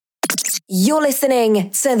You're listening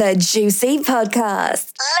to the Juicy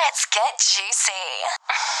Podcast. Let's get juicy.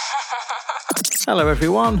 Hello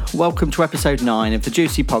everyone, welcome to episode 9 of the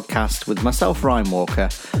Juicy Podcast with myself, Ryan Walker,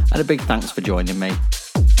 and a big thanks for joining me.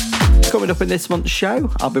 Coming up in this month's show,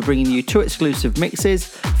 I'll be bringing you 2 exclusive mixes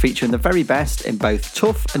featuring the very best in both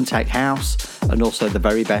tough and tech house, and also the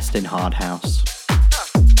very best in hard house.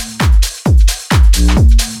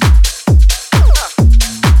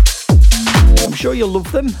 I'm sure you'll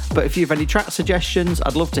love them, but if you have any track suggestions,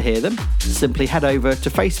 I'd love to hear them. Simply head over to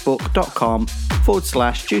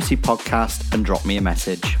facebook.com/Juicy Podcast and drop me a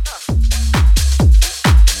message.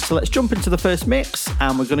 So let's jump into the first mix,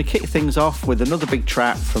 and we're going to kick things off with another big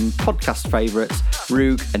track from podcast favourites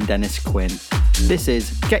Roog and Quin. This is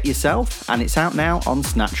Get Yourself, and it's out now on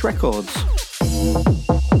Snatch Records.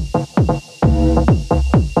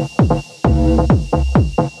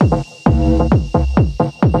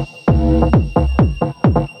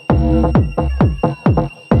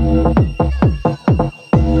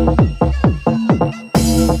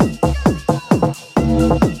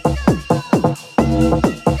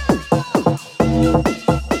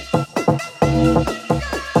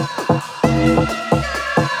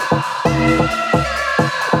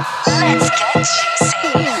 Let's get juicy.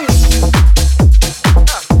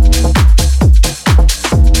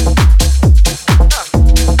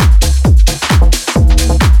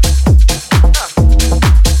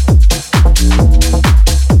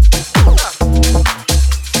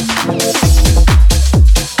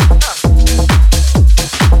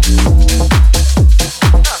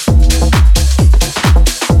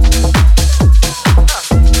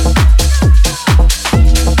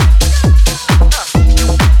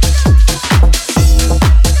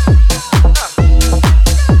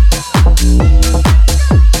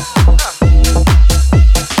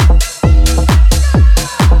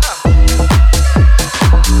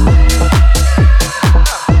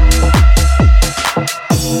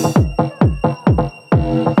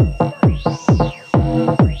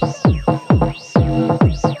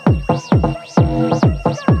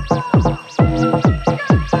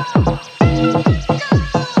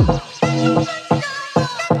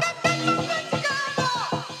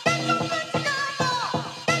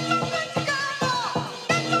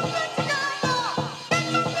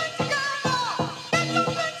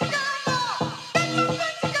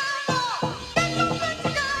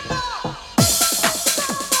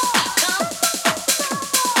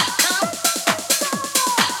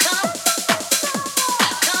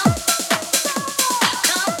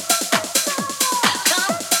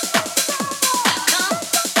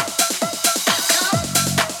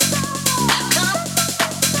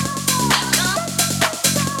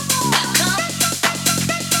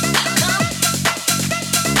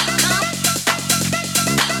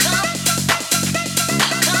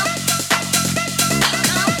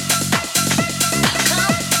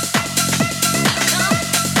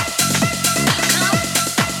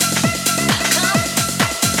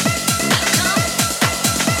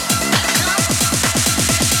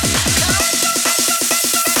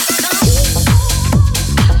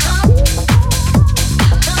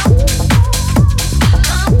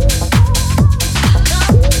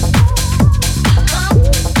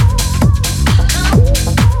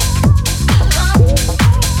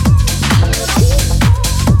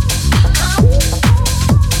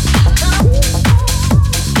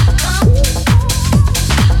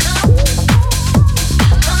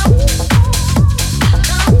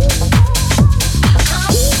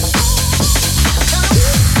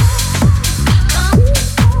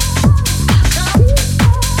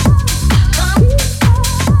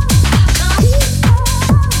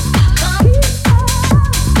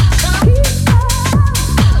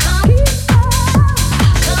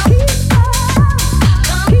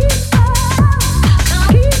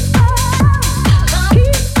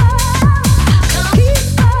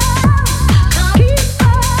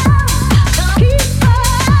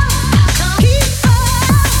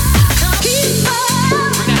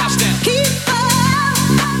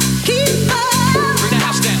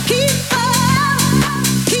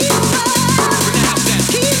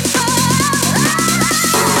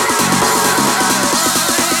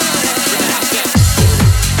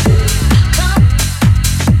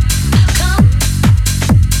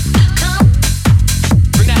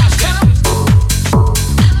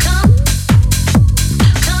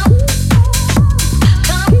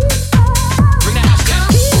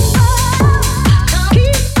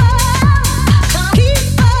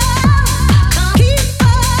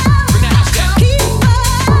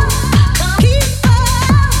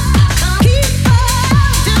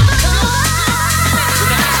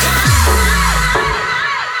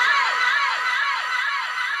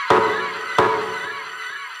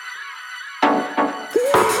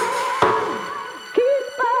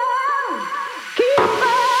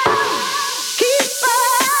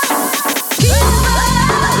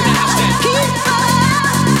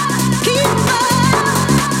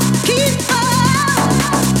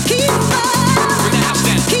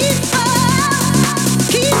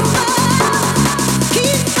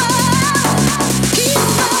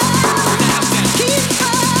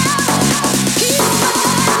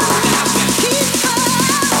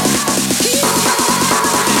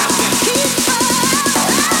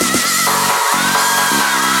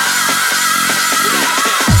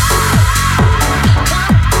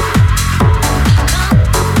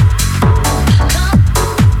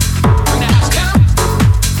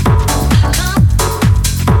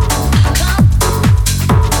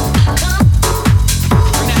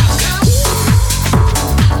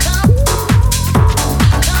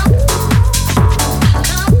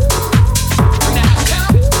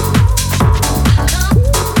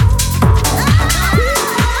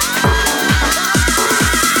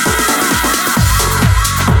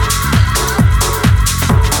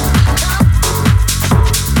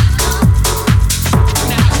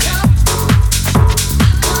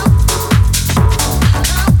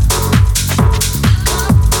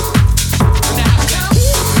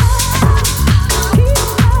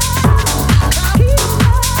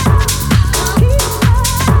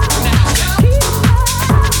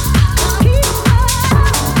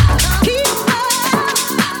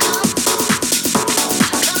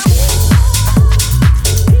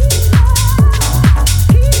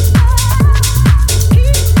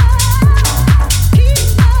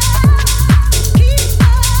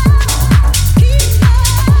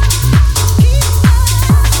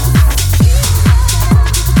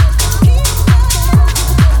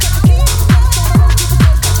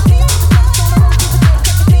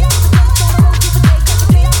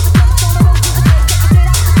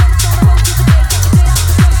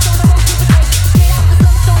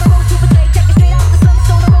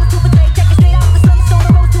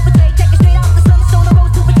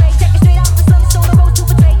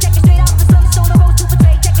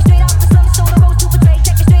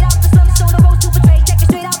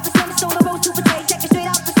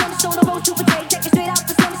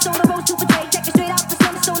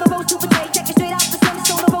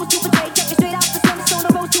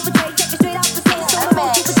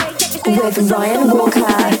 with Ryan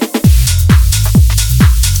Walker.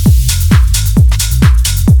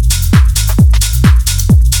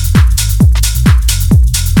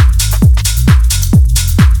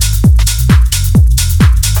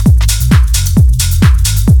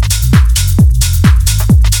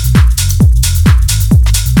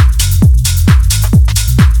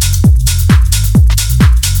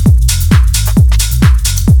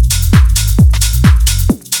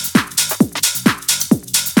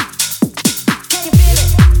 Can you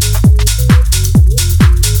feel it?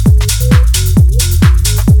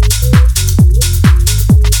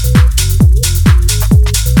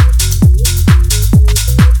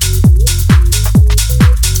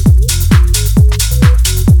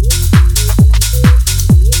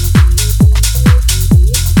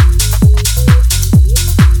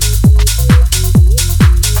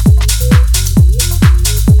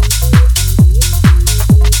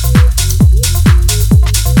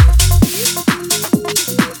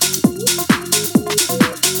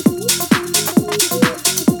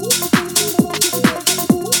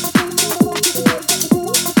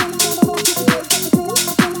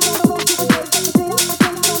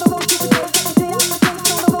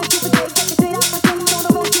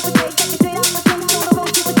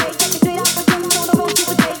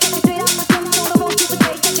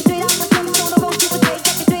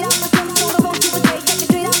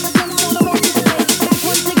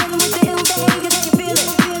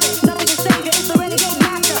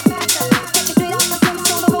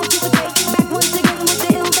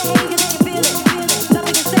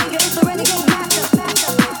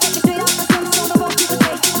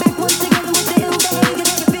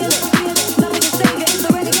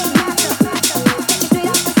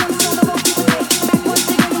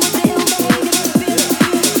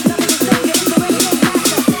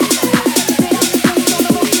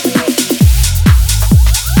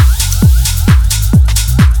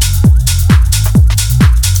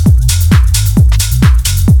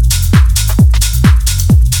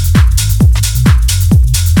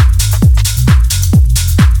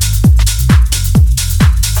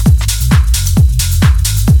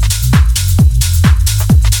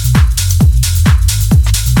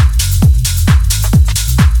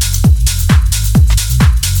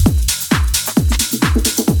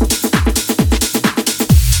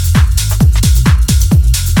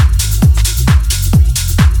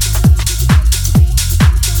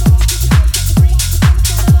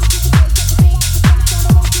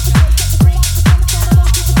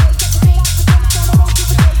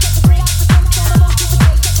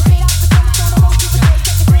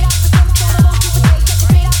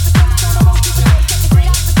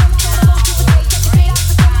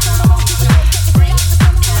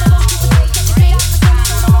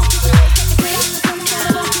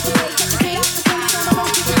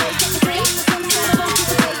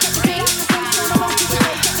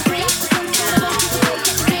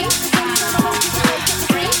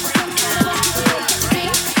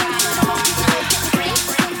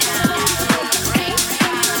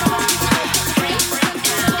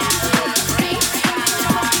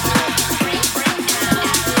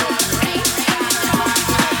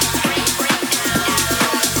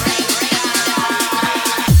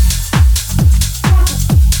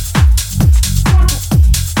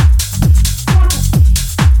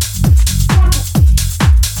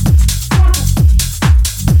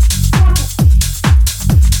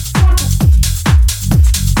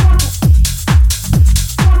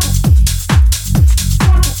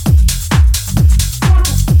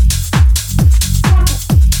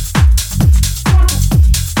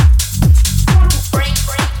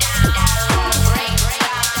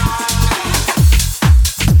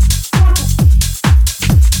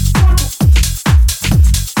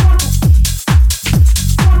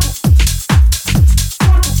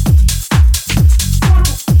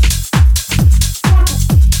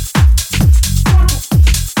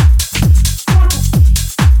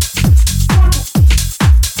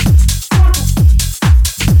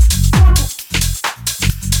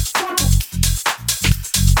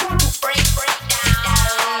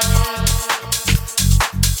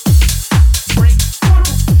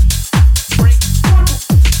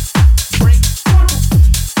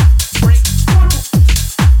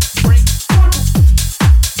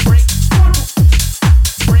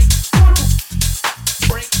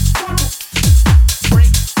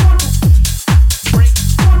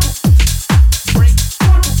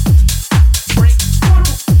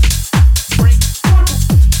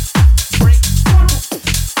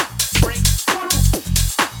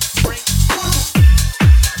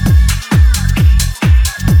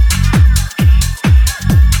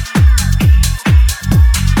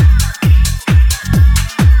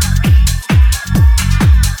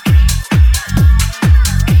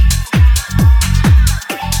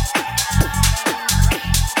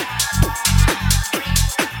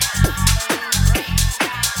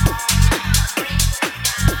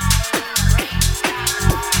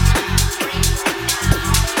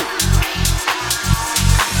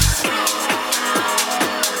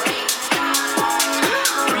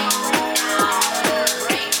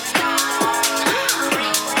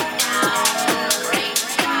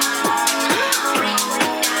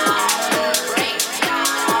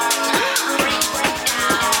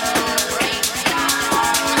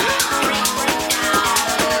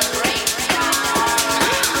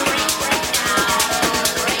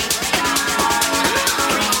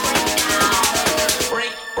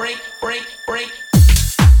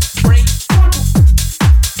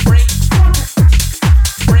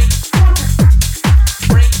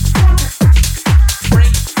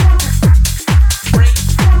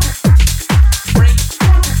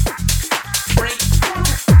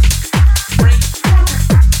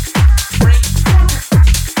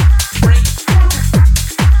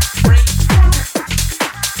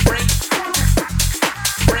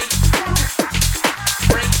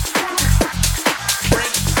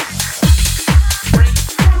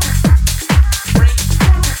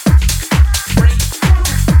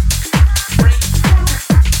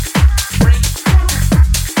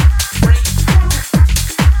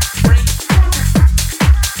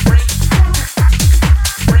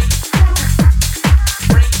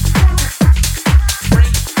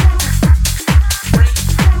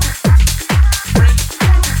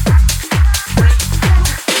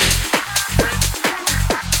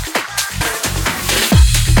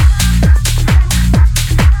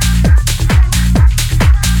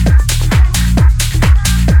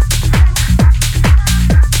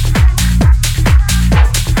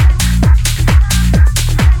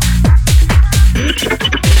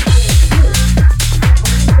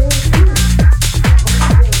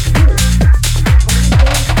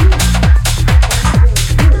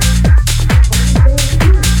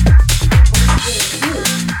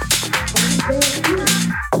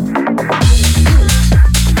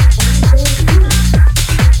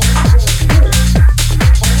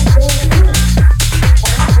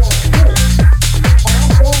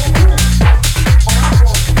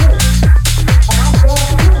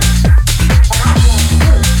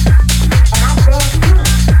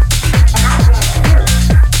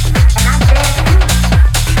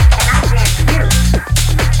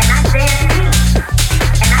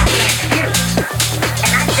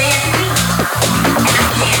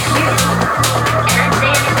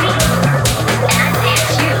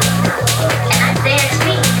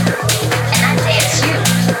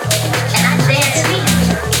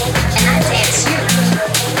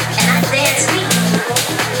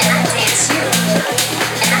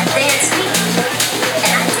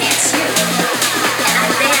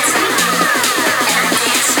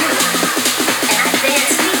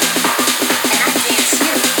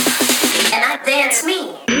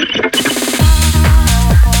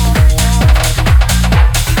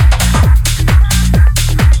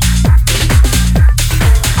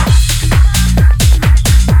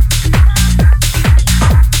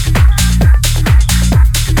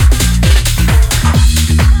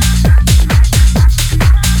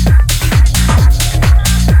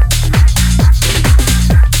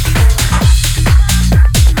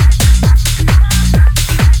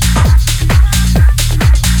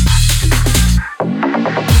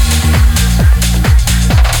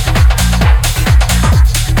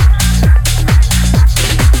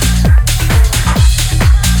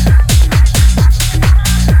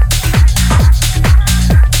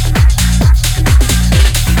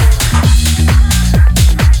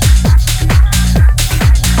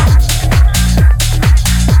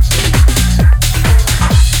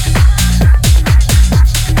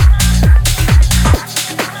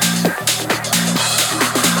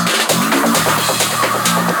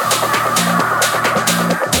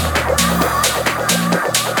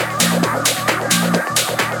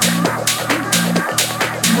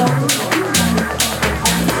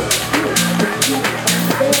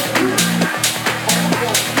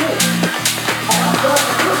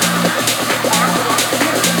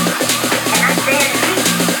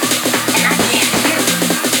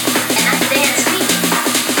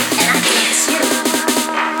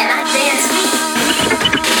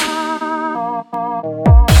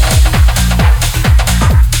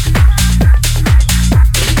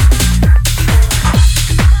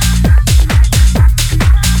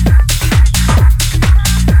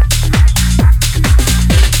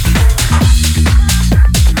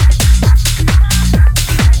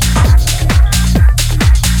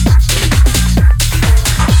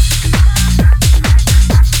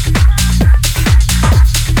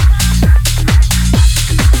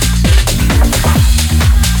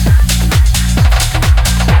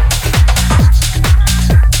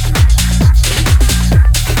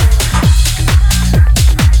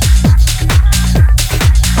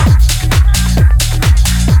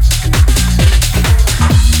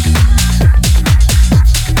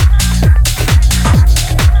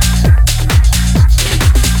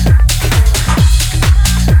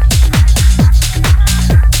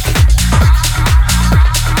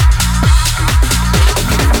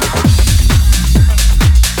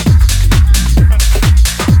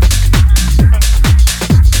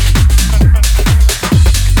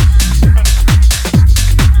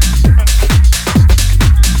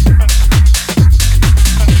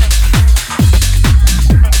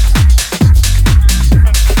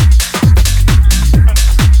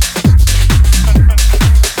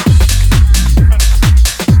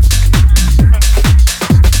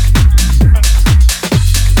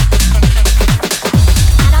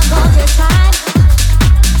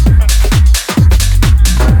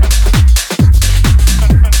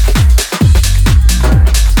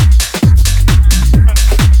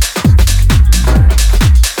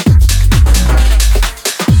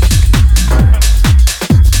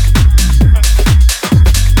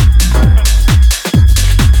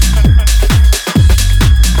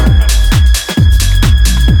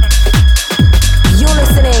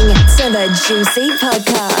 Juicy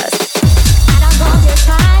Podcast.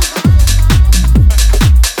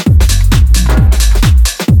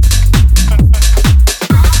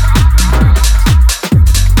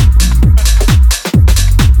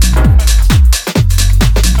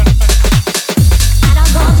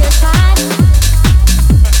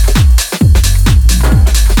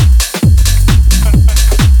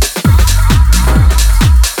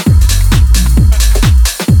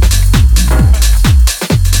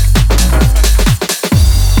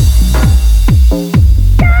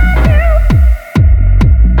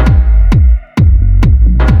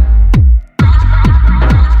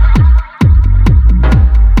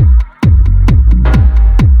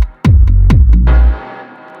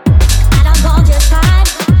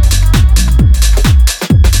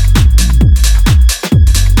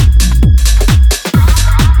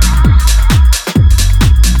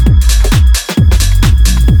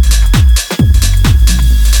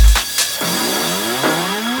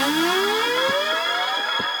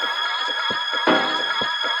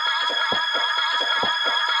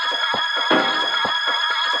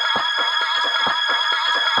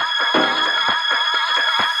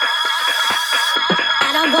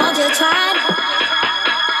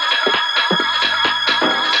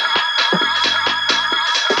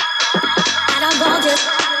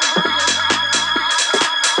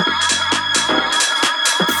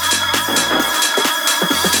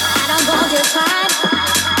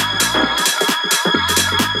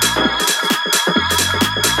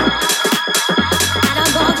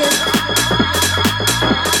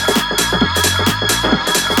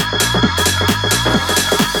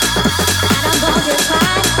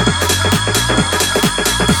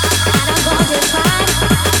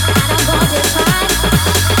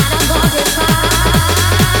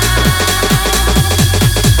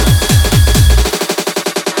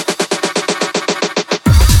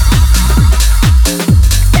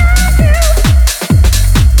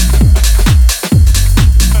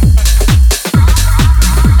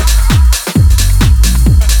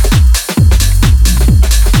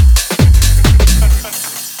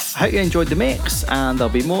 I hope you enjoyed the mix, and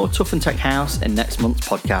there'll be more Tough and Tech House in next month's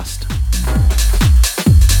podcast.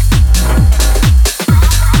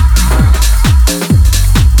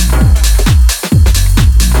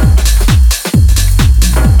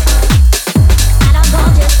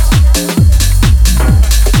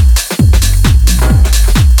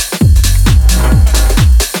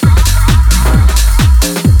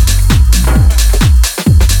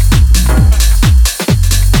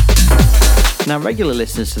 Now, Regular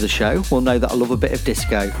listeners to the show will know that I love a bit of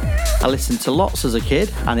disco. I listened to lots as a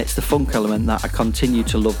kid, and it's the funk element that I continue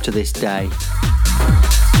to love to this day.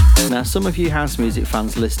 Now, some of you house music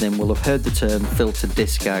fans listening will have heard the term filtered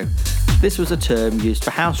disco. This was a term used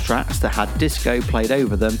for house tracks that had disco played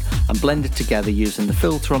over them and blended together using the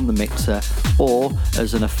filter on the mixer or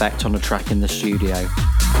as an effect on a track in the studio.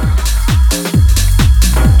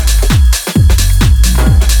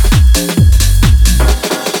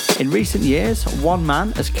 In recent years, one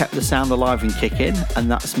man has kept the sound alive and kicking,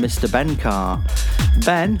 and that's Mr. Ben Carr.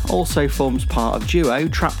 Ben also forms part of duo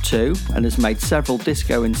Trap 2 and has made several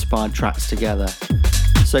disco-inspired tracks together.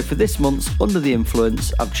 So for this month's Under the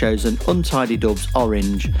Influence, I've chosen Untidy Dub's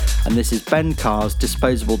Orange, and this is Ben Carr's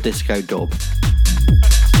disposable disco dub.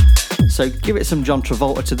 So give it some John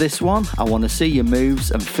Travolta to this one. I want to see your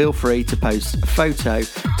moves, and feel free to post a photo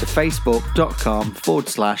to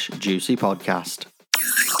facebook.com/Juicy Podcast.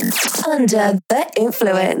 Under the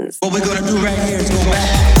Influence. What we're gonna do right here is go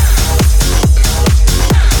back.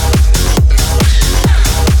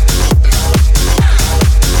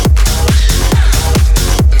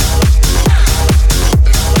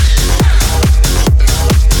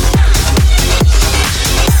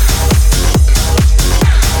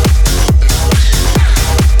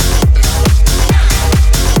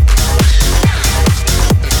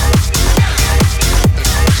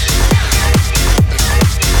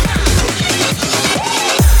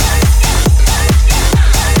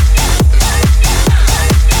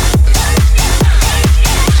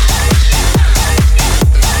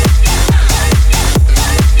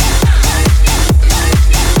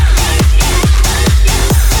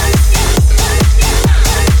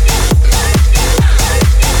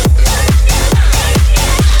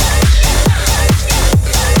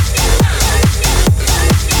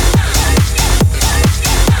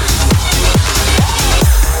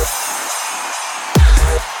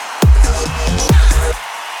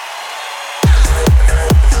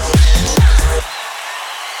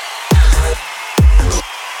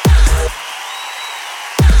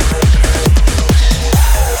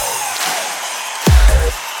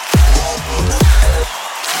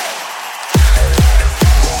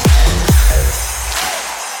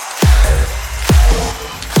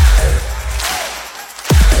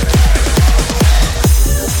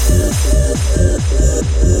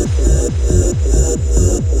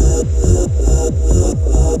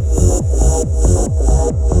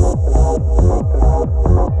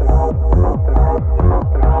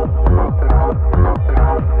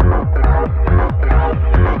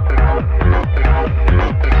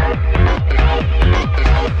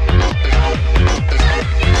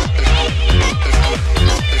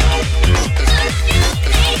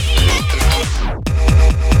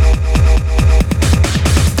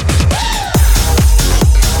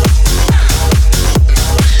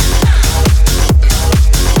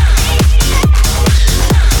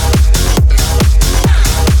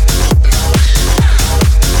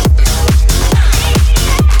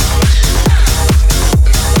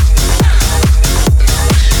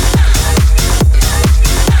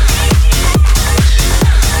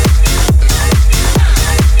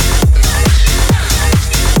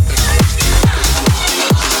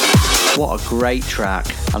 What a great track,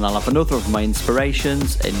 and I'll have another of my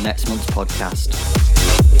inspirations in next month's podcast.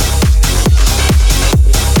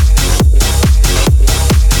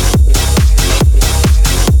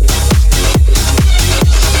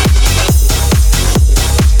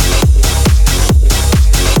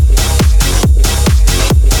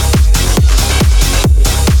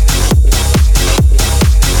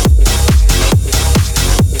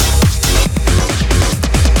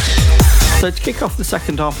 So to kick off the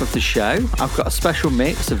second half of the show, I've got a special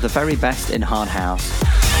mix of the very best in hard house.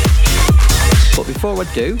 But before I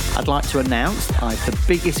do, I'd like to announce that I have the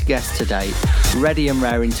biggest guest to date, ready and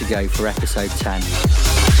raring to go for episode 10.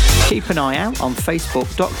 Keep an eye out on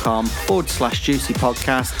facebook.com/Juicy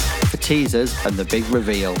Podcast for teasers and the big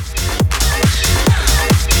reveal.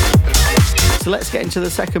 So let's get into the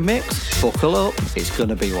second mix. Buckle up, it's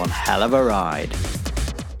gonna be one hell of a ride.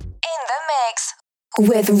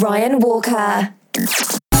 With Ryan Walker. I'm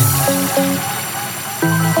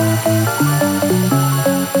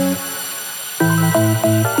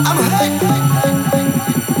hurt.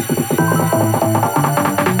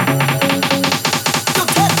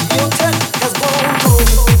 Your tech has gone cold.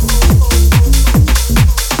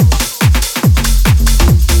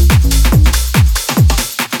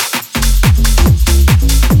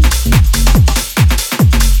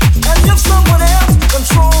 As if someone else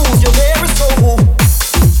controls your very soul.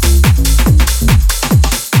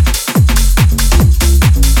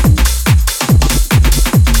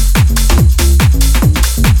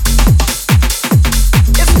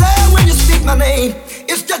 my name,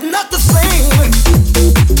 it's just not the same.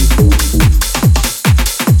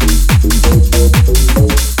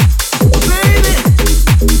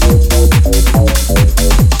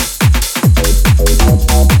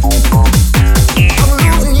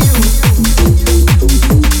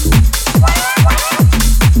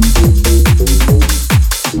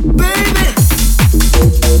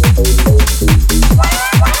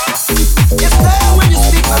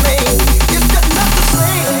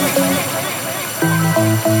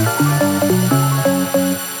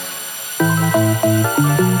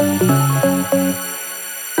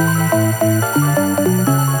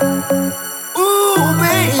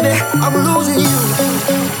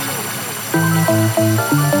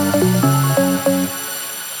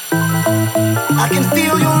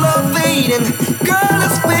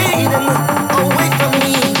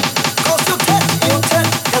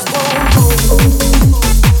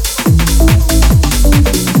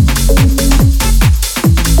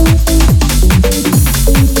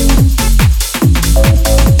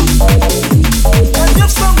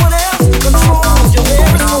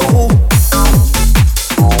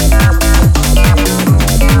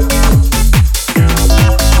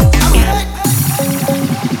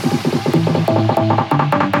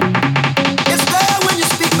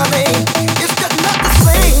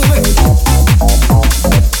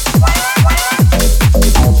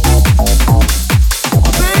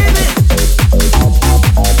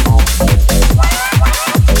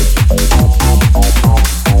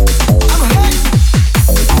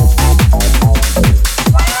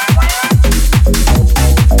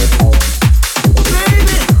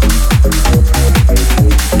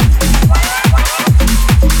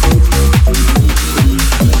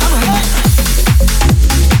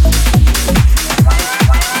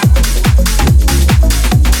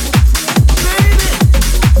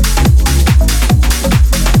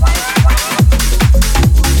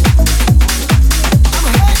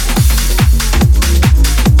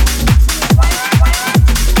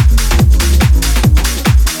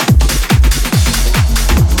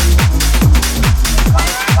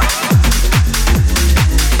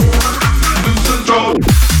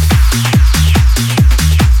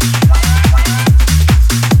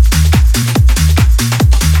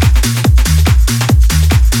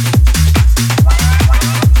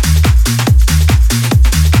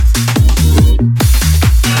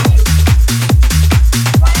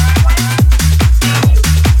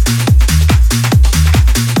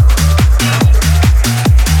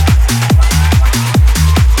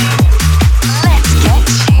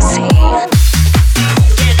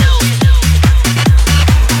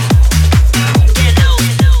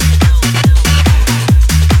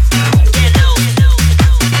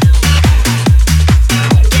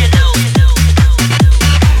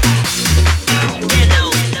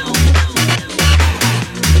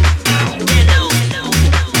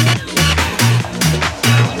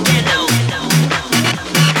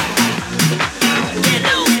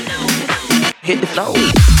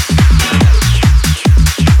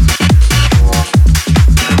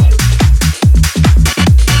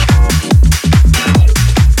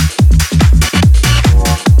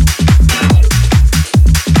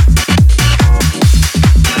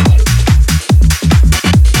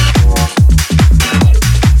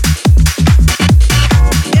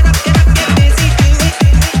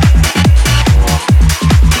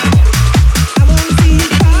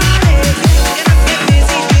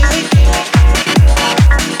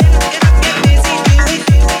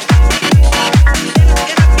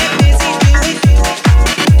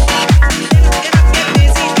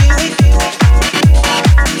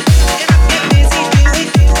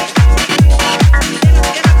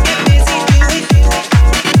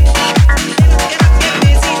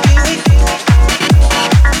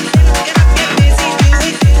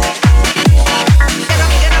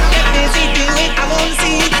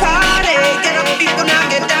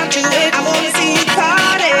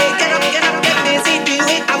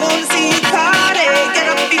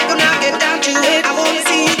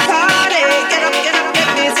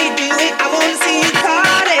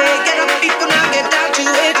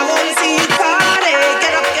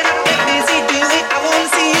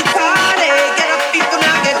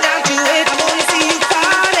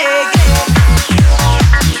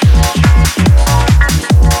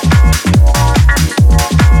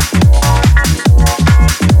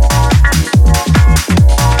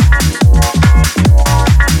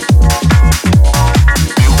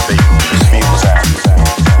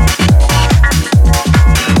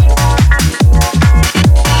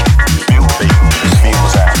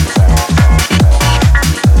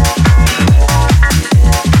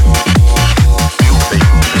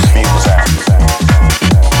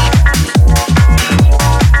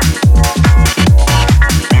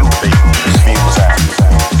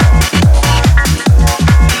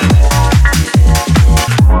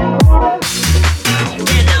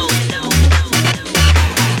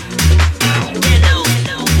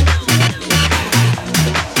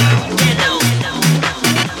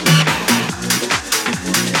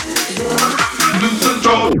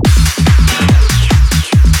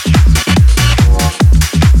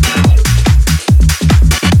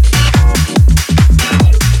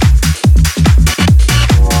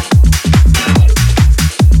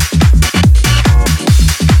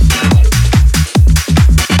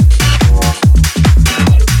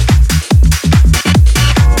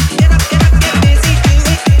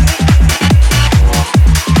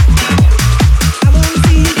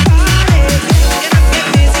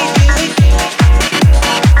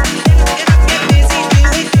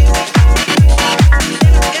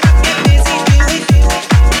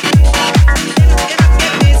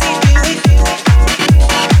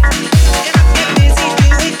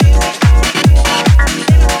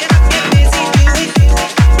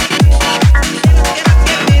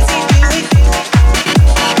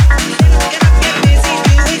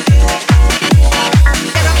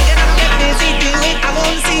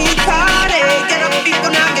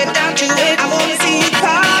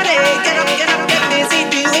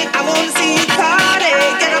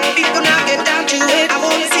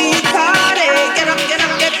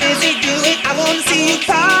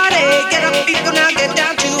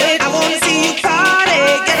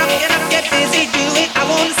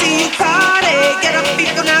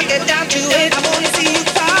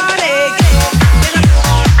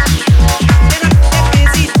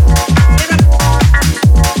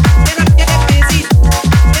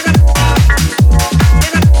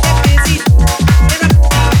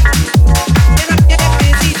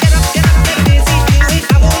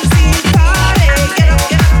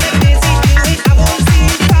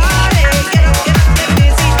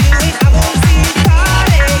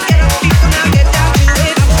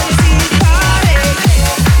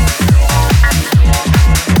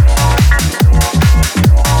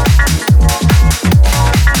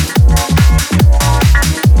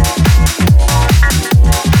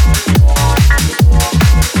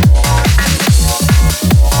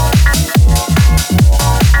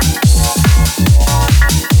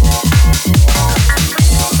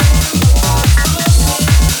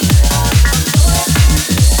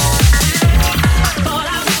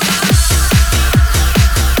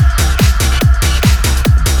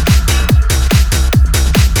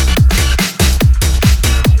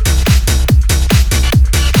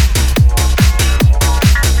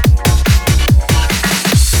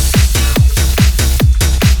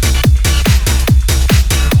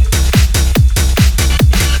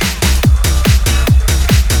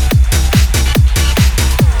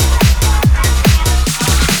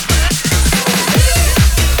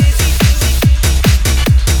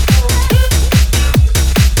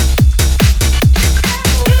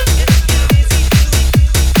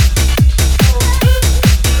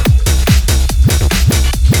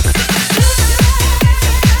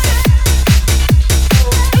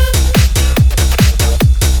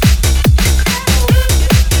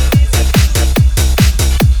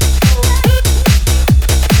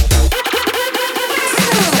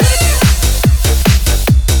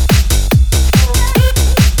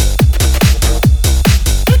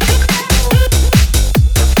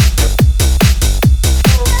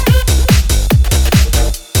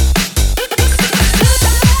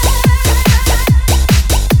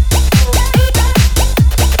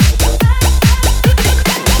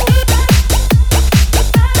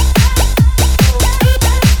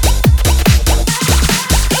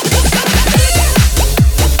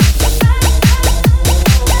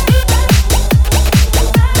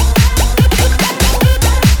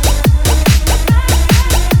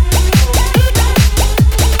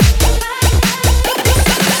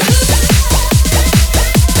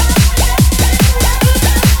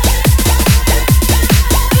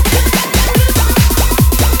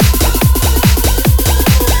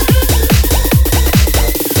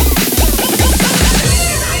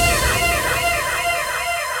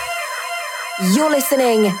 You're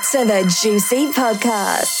listening to the Juicy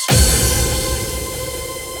Podcast.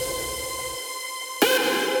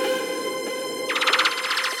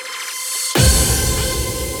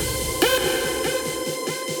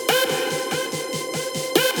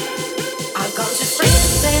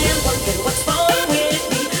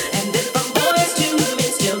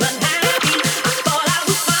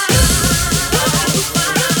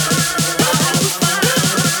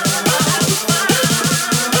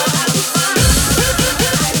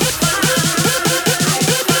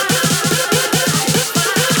 Fire.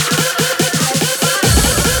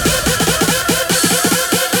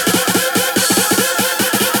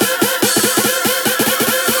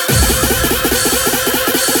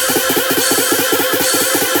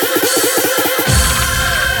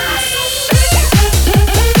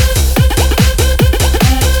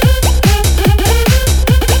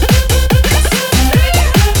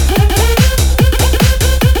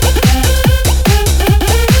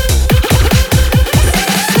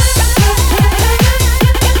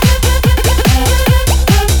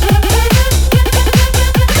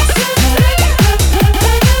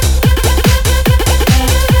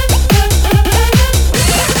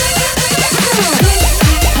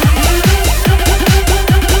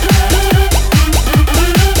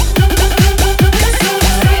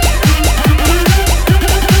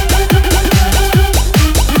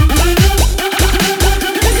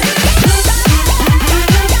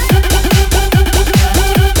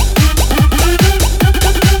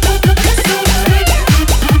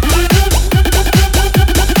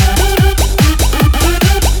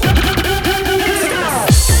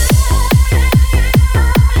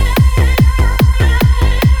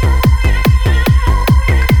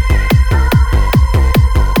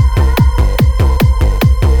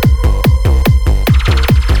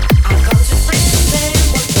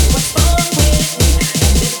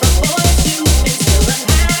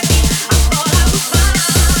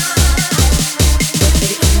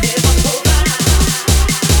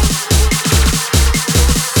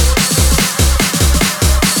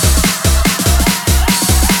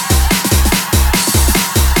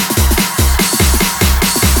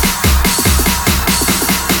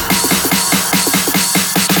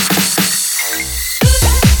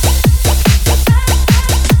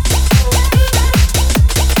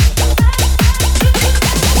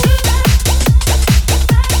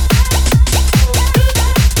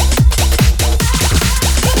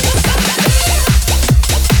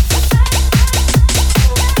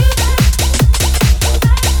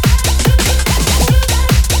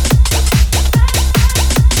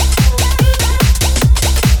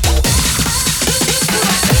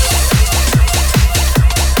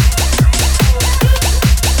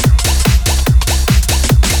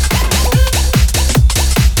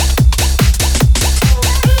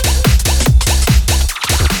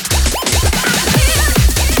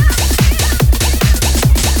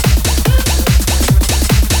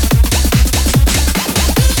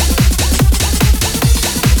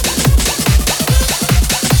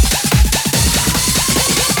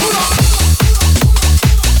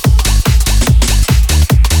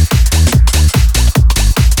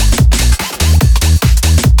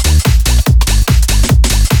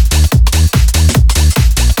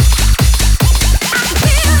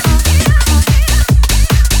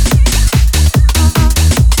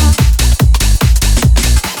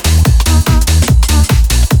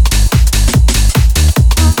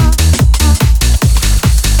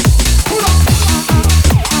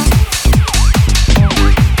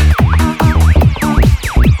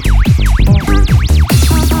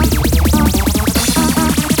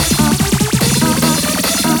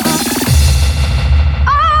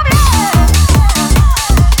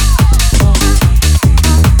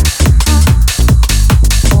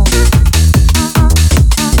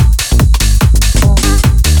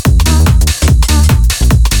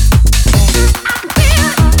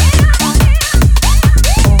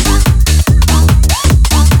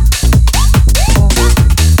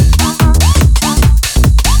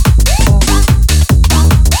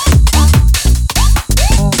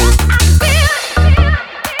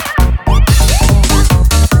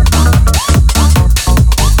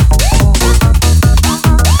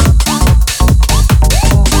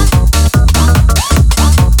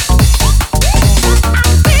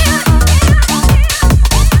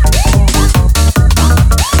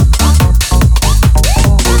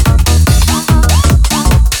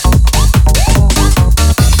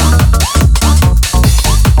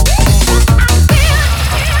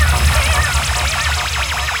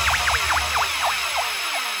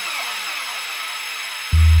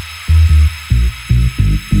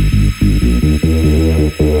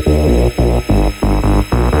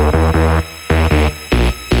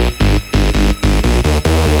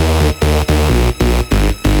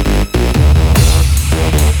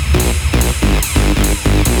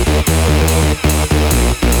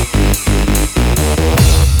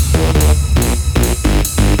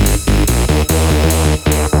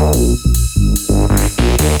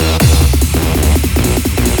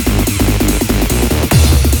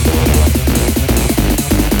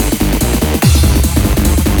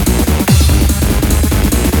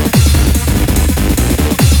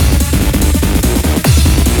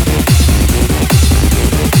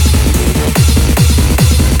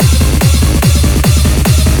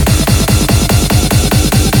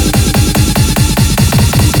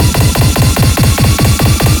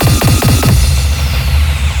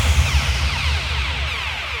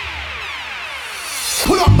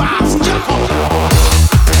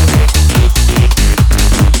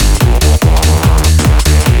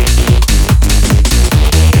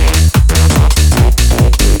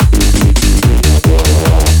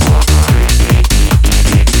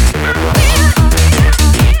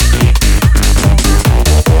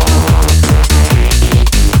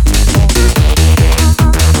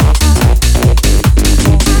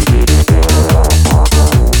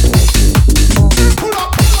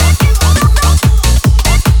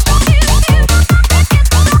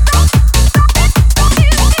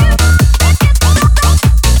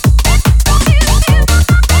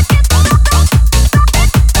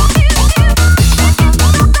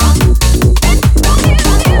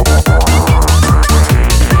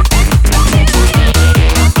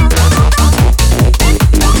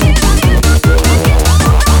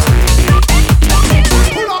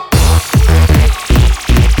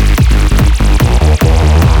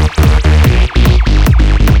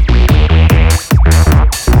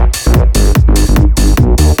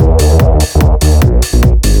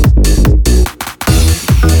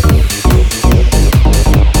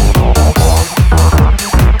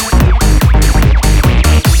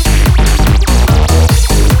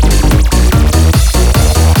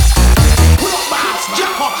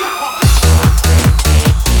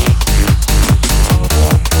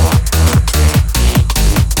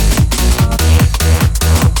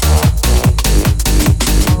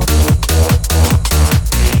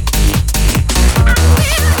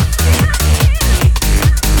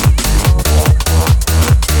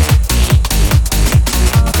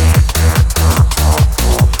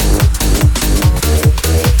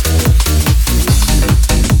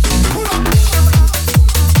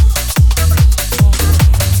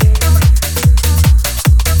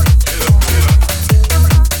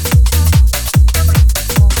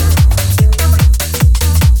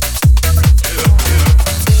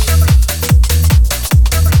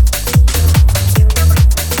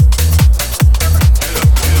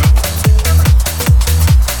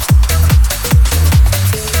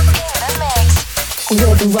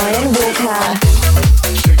 Ryan Walker.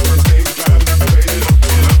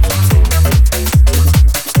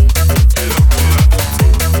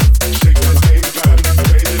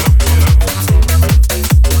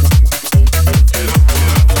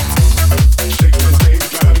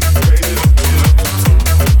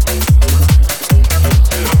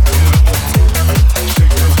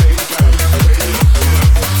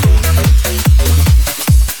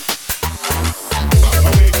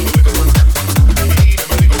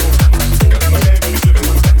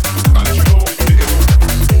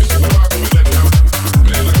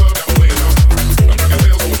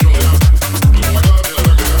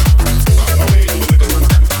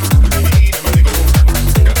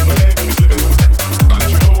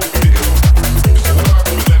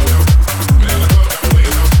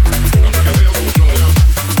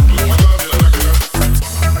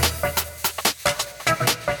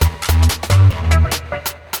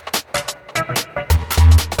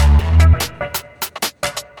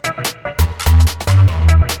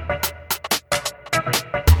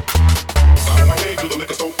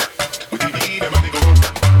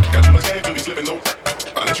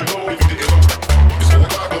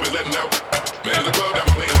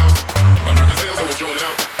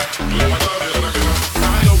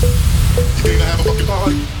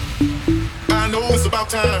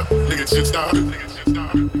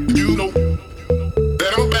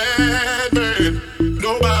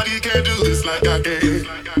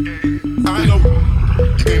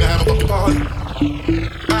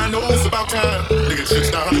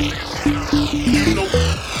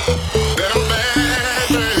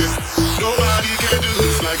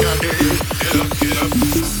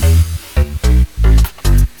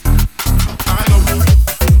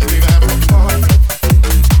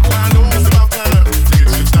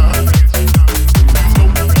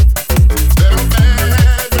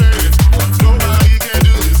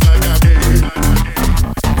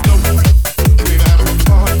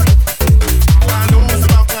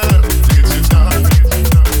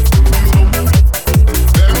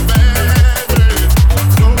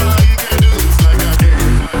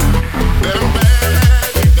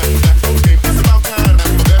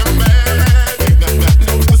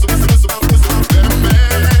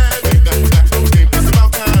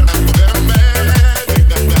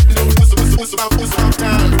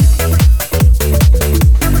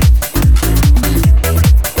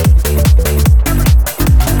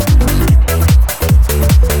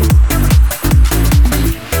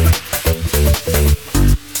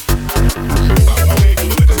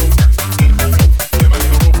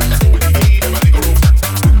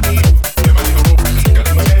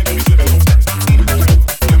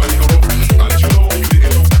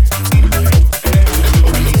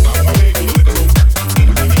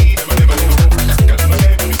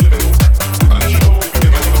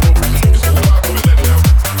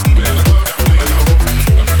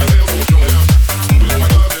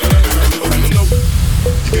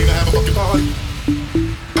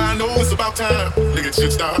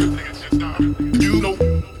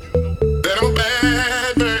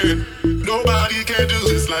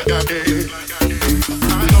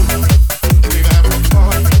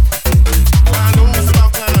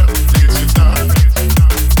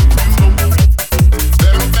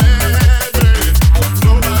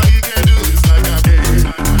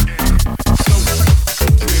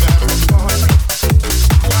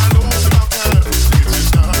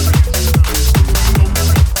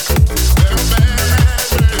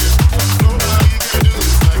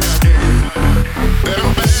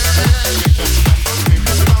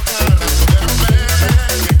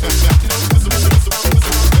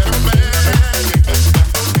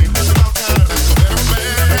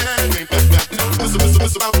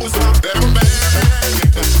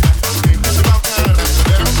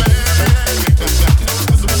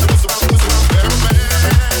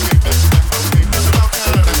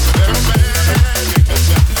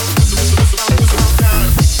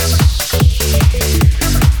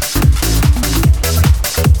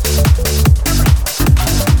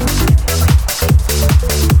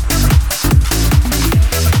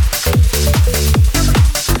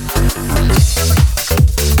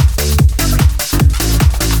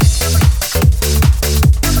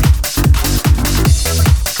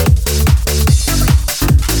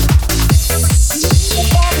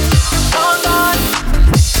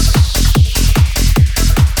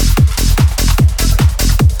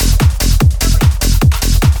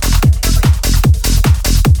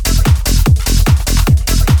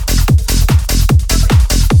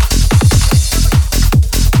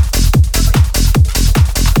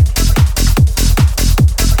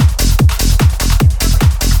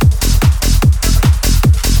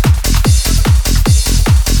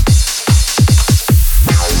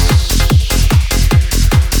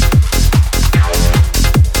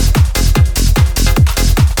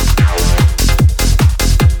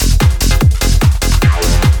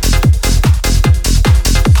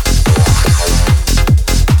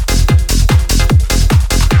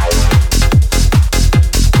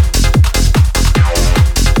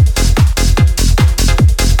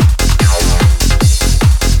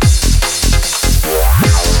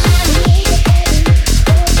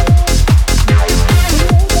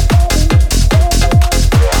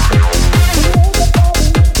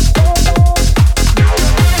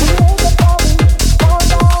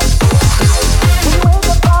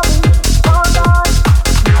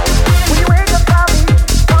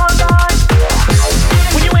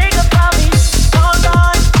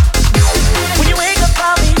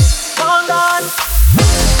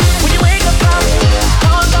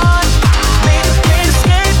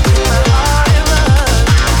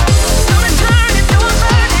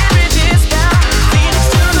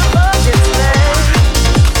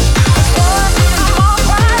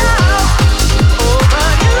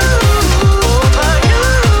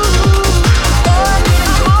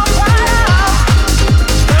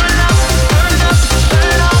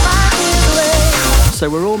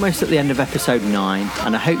 at the end of episode 9,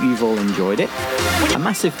 and I hope you've all enjoyed it. A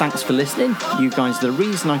massive thanks for listening. You guys are the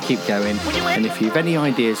reason I keep going, and if you've any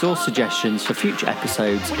ideas or suggestions for future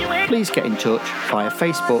episodes, please get in touch via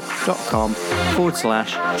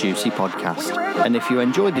facebook.com/Juicy Podcast. And if you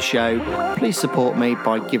enjoyed the show, please support me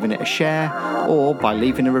by giving it a share or by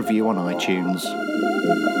leaving a review on iTunes.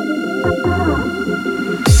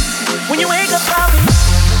 When you wake up, Bobby.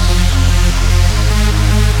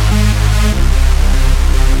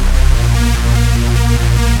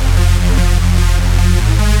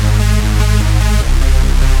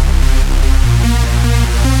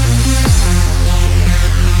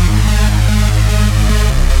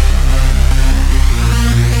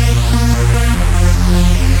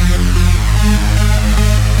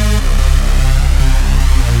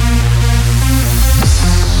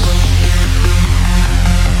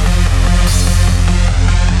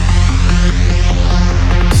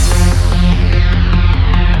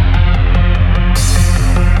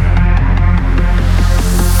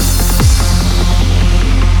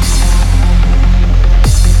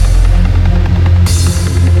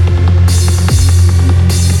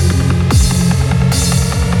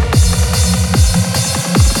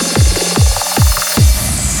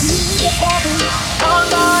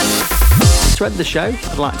 To end the show,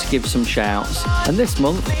 I'd like to give some shouts, and this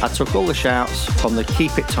month I took all the shouts from the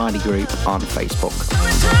Keep It Tidy group on Facebook.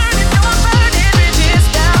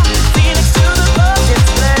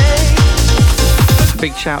 A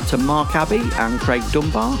big shout to Mark Abbey and Craig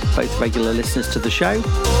Dunbar, both regular listeners to the show.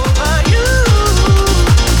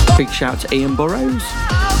 Big shout to Ian Burrows.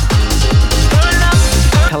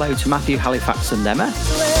 Hello to Matthew Halifax and Emma.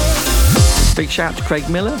 Big shout to Craig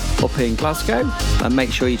Miller up in Glasgow, and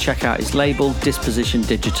make sure you check out his label Disposition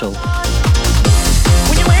Digital.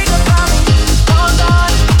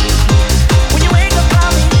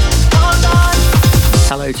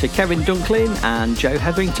 Hello to Kevin Dunklin and Joe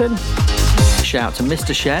Hetherington. Shout to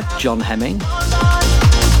Mr. Shed, John Hemming.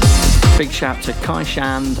 Big shout to Kai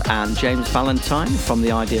Shand and James Valentine from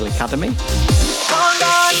the Ideal Academy.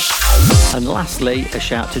 And lastly, a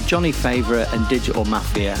shout to Johnny Favourite and Digital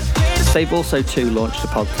Mafia. They've also too launched a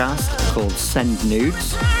podcast called Send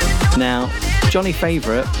Nudes. Now, Johnny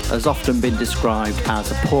Favourite has often been described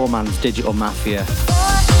as a poor man's Digital Mafia,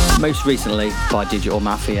 most recently by Digital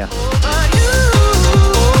Mafia.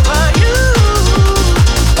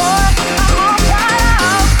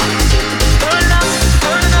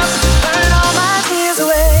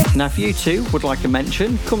 Now, if you too would like a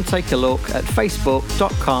mention, come take a look at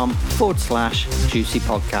facebook.com/Juicy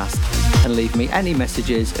Podcast and leave me any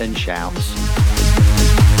messages and shouts.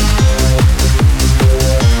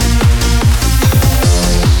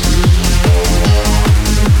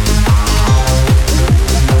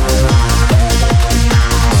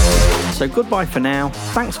 So goodbye for now,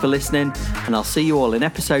 thanks for listening, and I'll see you all in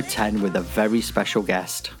episode 10 with a very special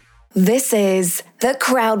guest. This is The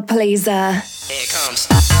Crowd Pleaser. Here it comes.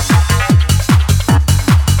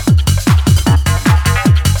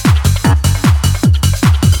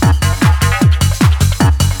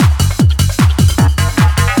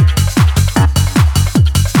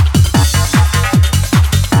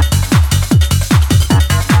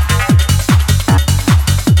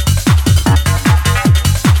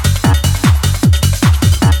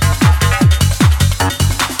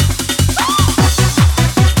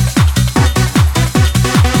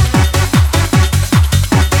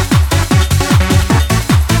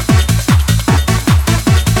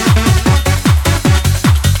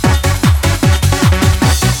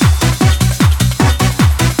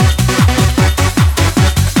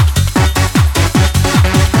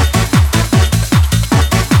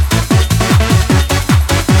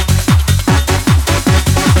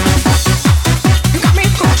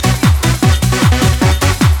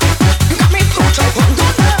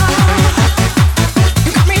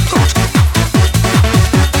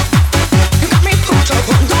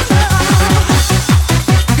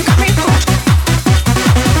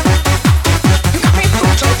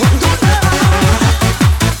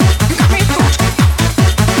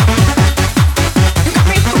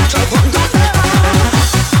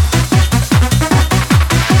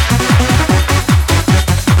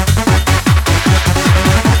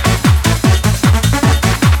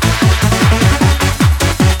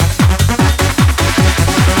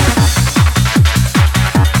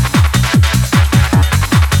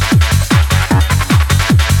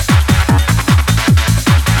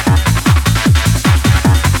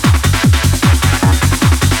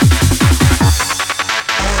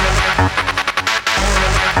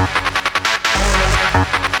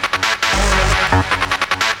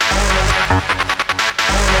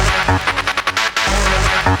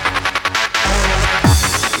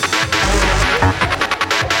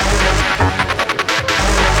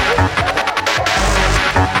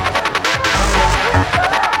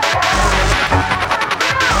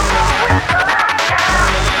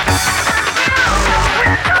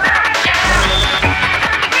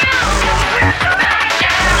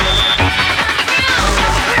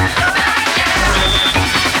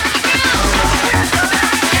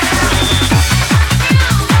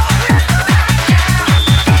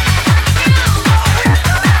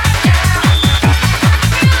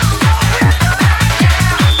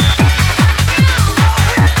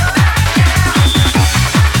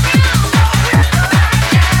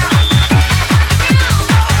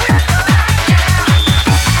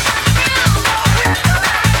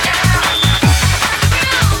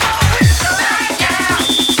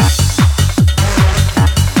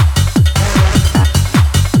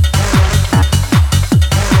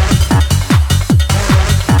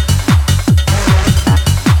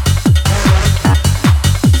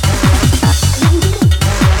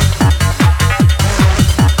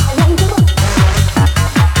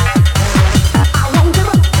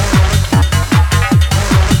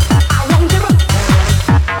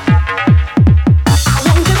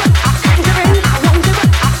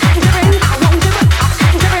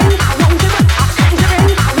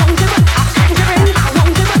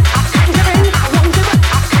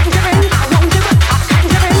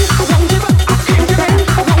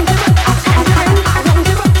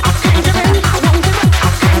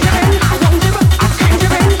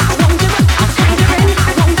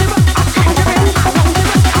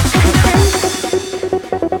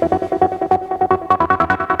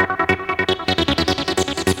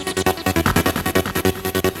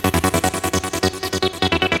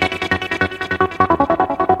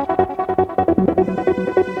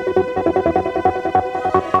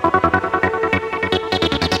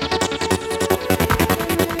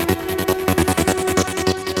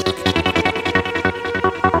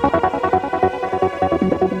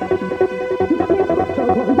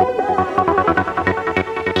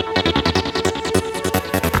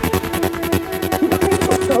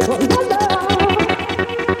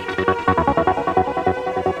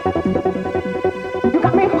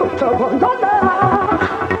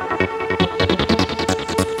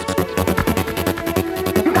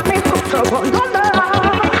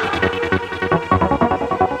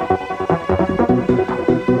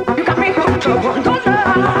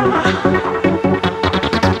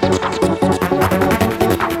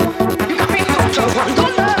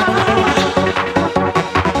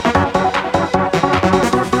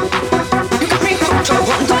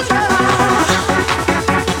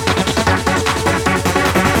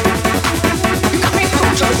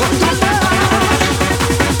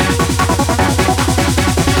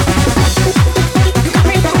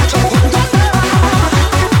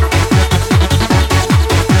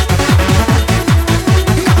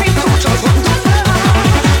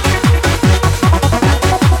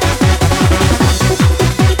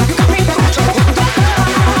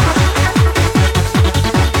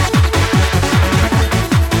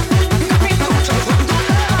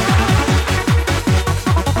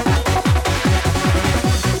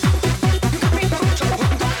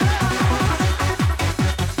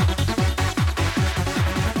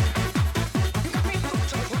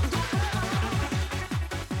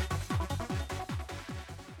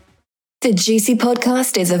 The Juicy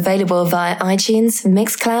Podcast is available via iTunes,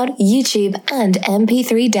 Mixcloud, YouTube, and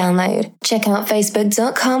MP3 download. Check out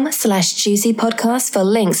facebook.com/Juicy Podcast for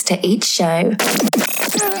links to each show.